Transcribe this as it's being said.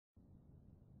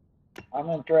I'm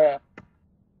in trap.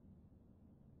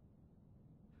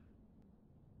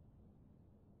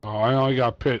 Oh, I only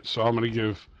got Pit, so I'm gonna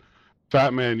give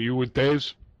Fat Man you with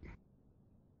Dave's.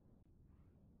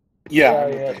 Yeah, Yeah, I'm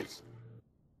with yeah.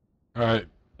 Dave.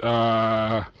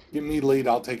 Alright, Give me lead.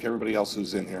 I'll take everybody else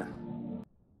who's in here.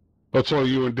 let's all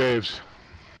you and Dave's.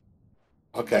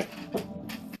 Okay.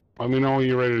 Let me know when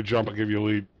you're ready to jump. I'll give you a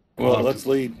lead. Well, let's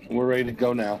lead. We're ready to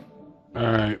go now.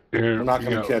 Alright, here We're not we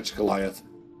going to go. catch Goliath.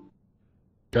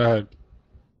 Go ahead.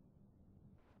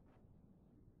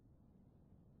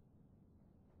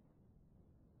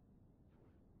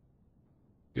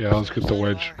 Yeah, let's get the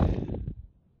wedge.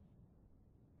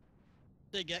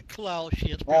 They get close.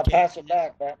 It's Now pass it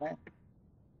back, Batman.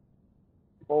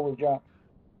 Before we jump.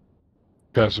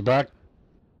 Pass it back.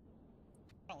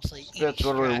 I don't see Spitz,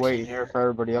 what are we waiting here for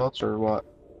everybody else or what?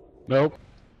 Nope.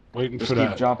 Waiting Just for keep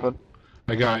that. jumping.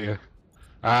 I got you.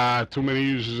 Too many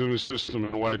users in the system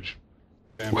and wedge.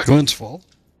 Damn. Wiglin's full?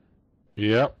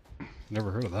 Yep.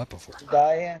 Never heard of that before.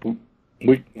 Diane.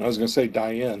 I was going to say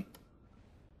Diane.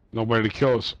 Nobody to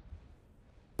kill us.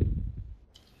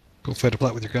 Go fight a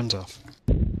plot with your guns off.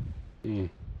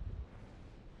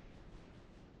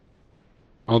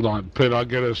 Hold on. Pit, I'll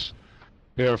get us.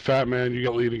 Here, Fat Man, you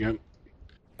get lead again.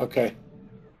 Okay.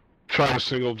 Try a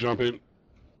single jump in.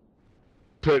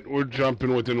 Pit, we're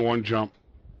jumping within one jump.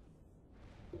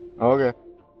 Okay.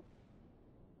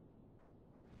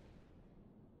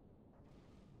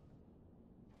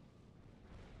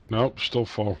 Nope, still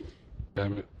full.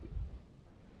 Damn it.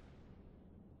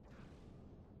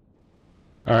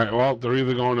 Alright, well, they're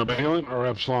either going to Balin or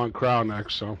Epsilon Crow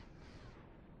next, so.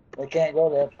 They can't go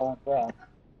to Epsilon Crow.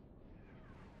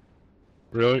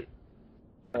 Really?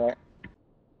 Right.